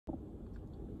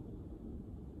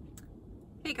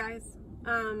Hey guys,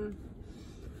 I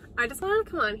just wanted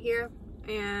to come on here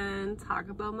and talk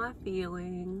about my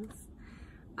feelings,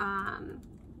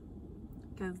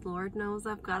 because Lord knows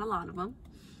I've got a lot of them.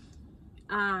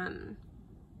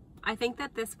 I think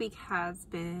that this week has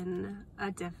been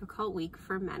a difficult week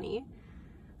for many,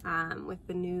 with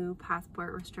the new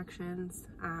passport restrictions.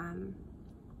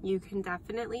 You can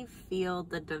definitely feel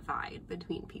the divide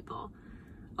between people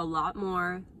a lot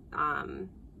more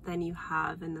than you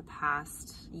have in the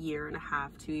past year and a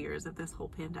half, 2 years of this whole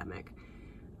pandemic.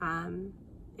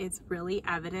 It's really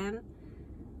evident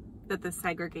that the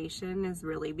segregation is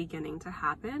really beginning to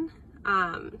happen.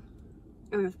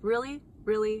 It was really,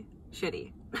 really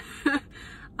shitty.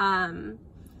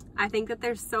 I think that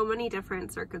there's so many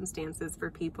different circumstances for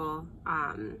people,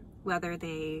 whether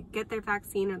they get their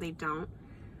vaccine or they don't.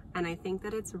 And I think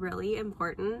that it's really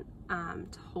important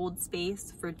to hold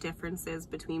space for differences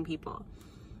between people.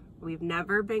 We've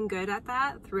never been good at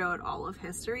that throughout all of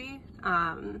history.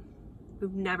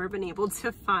 We've never been able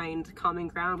to find common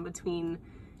ground between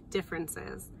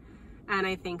differences. And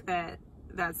I think that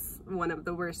that's one of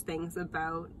the worst things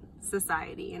about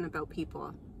society and about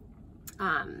people.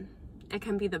 It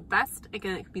can be the best, it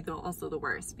can be also the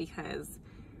worst, because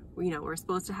we're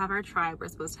supposed to have our tribe, we're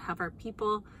supposed to have our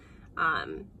people,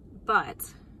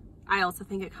 but I also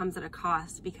think it comes at a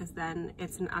cost, because then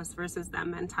it's an us versus them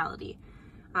mentality.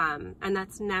 And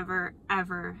that's never,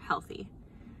 ever healthy.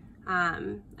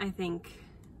 I think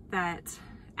that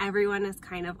everyone is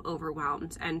kind of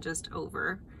overwhelmed and just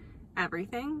over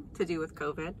everything to do with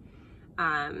COVID.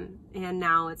 And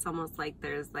now it's almost like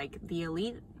there's like the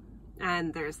elite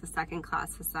and there's the second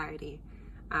class society,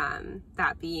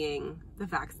 that being the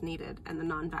vaccinated and the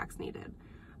non-vaccinated.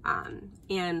 I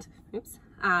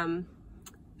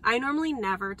normally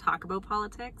never talk about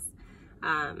politics,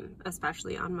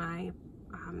 especially on my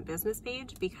business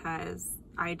page, because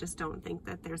I just don't think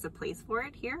that there's a place for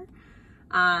it here.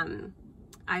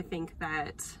 I think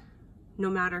that no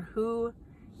matter who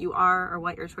you are or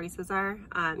what your choices are,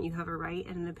 you have a right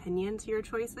and an opinion to your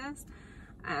choices,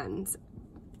 and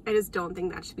I just don't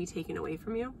think that should be taken away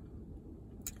from you.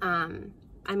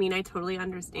 I mean, I totally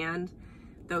understand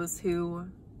those who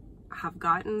have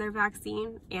gotten their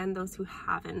vaccine and those who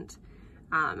haven't.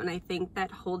 And I think that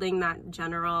holding that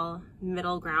general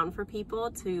middle ground for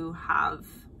people to have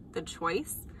the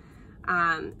choice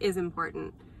is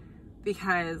important,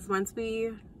 because once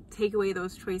we take away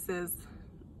those choices,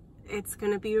 it's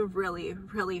going to be a really,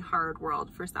 really hard world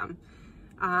for some.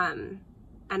 And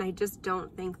I just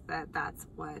don't think that that's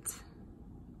what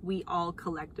we all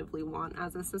collectively want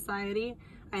as a society.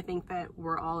 I think that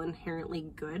we're all inherently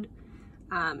good,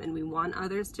 and we want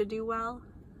others to do well.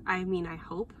 I mean, I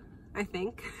hope. I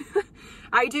think.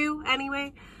 I do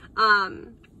anyway.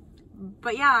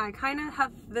 But yeah, I kind of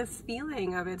have this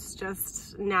feeling of it's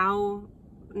just now,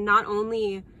 not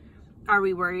only are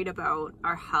we worried about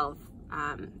our health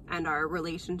and our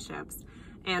relationships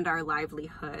and our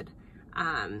livelihood,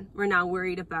 we're now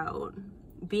worried about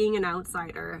being an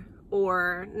outsider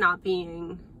or not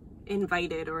being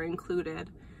invited or included.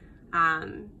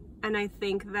 And I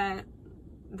think that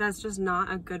that's just not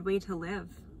a good way to live.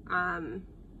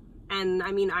 And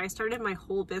I mean, I started my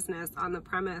whole business on the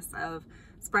premise of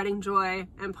spreading joy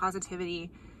and positivity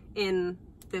in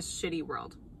this shitty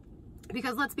world.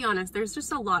 Because let's be honest, there's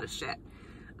just a lot of shit.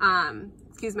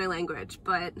 Excuse my language,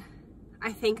 but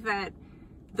I think that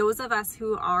those of us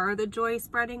who are the joy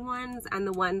spreading ones and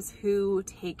the ones who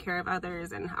take care of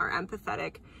others and are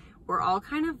empathetic, we're all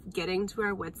kind of getting to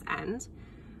our wits' end.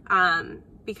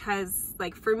 Because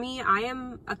like for me, I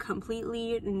am a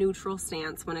completely neutral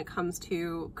stance when it comes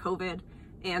to COVID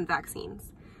and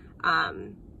vaccines.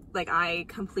 Like I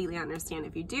completely understand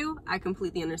if you do, I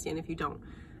completely understand if you don't.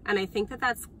 And I think that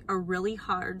that's a really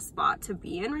hard spot to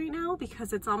be in right now,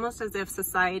 because it's almost as if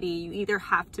society, you either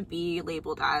have to be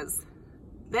labeled as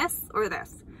this or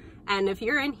this. And if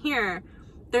you're in here,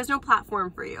 there's no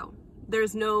platform for you.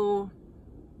 There's no,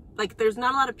 like, there's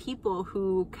not a lot of people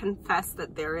who confess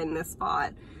that they're in this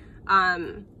spot.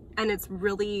 And it's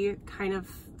really kind of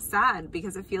sad,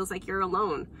 because it feels like you're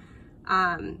alone.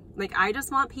 Like, I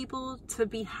just want people to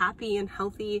be happy and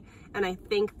healthy. And I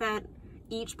think that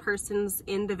each person's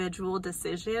individual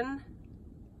decision,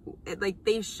 like,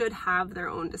 they should have their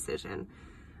own decision.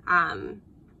 And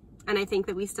I think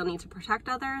that we still need to protect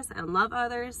others and love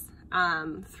others,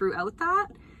 throughout that.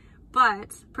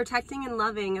 But protecting and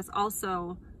loving is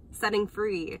also setting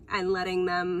free and letting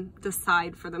them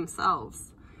decide for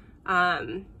themselves.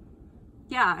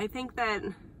 Yeah, I think that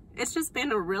it's just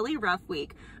been a really rough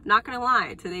week. Not gonna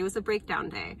lie, today was a breakdown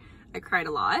day. I cried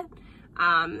a lot,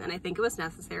 and I think it was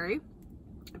necessary.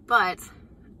 But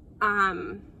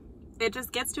it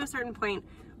just gets to a certain point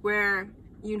where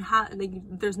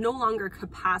there's no longer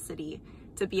capacity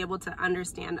to be able to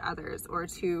understand others or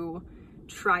to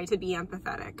try to be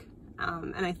empathetic.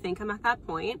 And I think I'm at that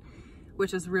point,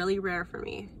 which is really rare for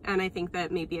me. And I think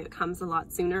that maybe it comes a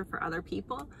lot sooner for other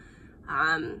people.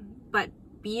 But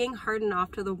being hardened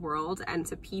off to the world and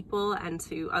to people and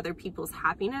to other people's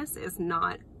happiness is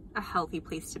not a healthy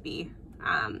place to be.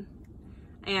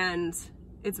 And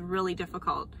it's really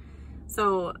difficult.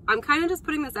 So I'm kind of just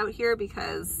putting this out here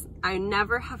because I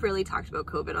never have really talked about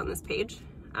COVID on this page,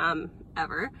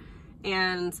 ever.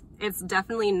 And it's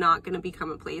definitely not going to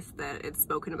become a place that it's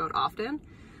spoken about often.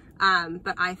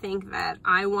 But I think that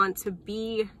I want to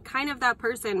be kind of that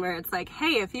person where it's like,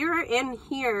 hey, if you're in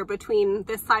here between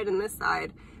this side and this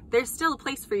side, there's still a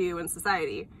place for you in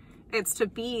society. It's to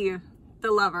be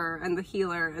the lover and the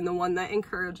healer and the one that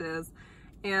encourages,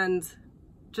 and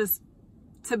just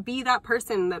to be that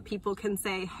person that people can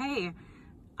say, hey,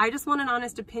 I just want an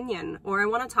honest opinion, or I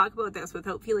want to talk about this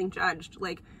without feeling judged.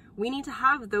 Like, we need to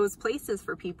have those places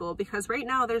for people, because right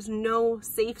now there's no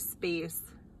safe space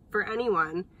for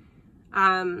anyone.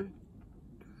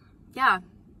 Yeah,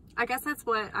 I guess that's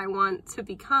what I want to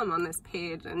become on this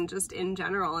page, and just in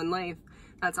general in life.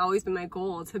 That's always been my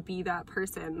goal, to be that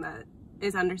person that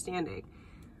is understanding.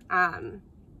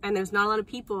 And there's not a lot of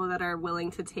people that are willing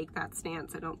to take that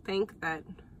stance, I don't think, that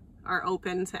are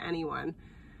open to anyone.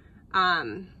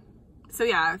 So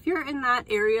yeah, if you're in that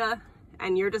area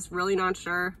and you're just really not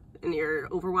sure and you're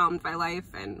overwhelmed by life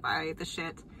and by the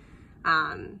shit,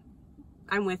 I'm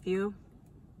with you.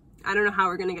 I don't know how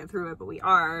we're gonna get through it, but we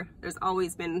are. There's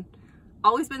always been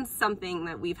something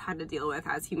that we've had to deal with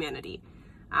as humanity.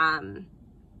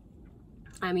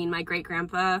 I mean, my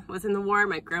great-grandpa was in the war,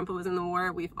 my grandpa was in the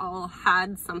war. We've all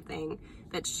had something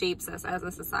that shapes us as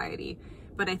a society.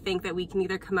 But I think that we can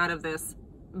either come out of this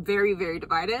very, very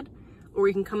divided, or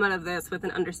we can come out of this with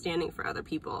an understanding for other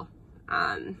people.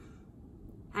 And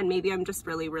maybe I'm just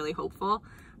really, really hopeful,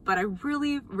 but I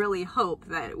really, really hope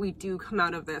that we do come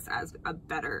out of this as a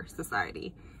better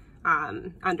society.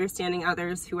 Understanding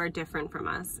others who are different from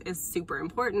us is super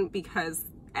important, because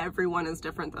everyone is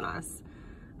different than us.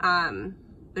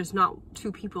 There's not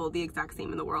two people the exact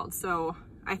same in the world. So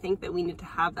I think that we need to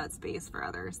have that space for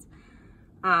others.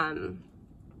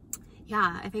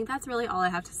 Yeah, I think that's really all I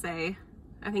have to say.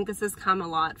 I think this has come a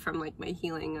lot from like my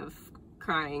healing of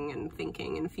crying and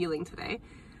thinking and feeling today.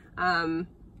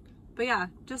 But yeah,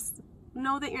 just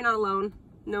know that you're not alone.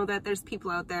 Know that there's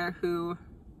people out there who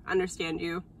understand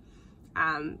you,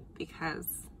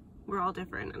 because we're all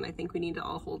different, and I think we need to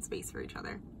all hold space for each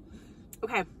other.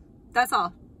 Okay, that's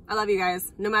all. I love you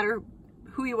guys, no matter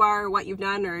who you are, what you've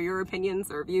done, or your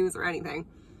opinions or views or anything.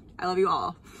 I love you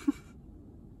all.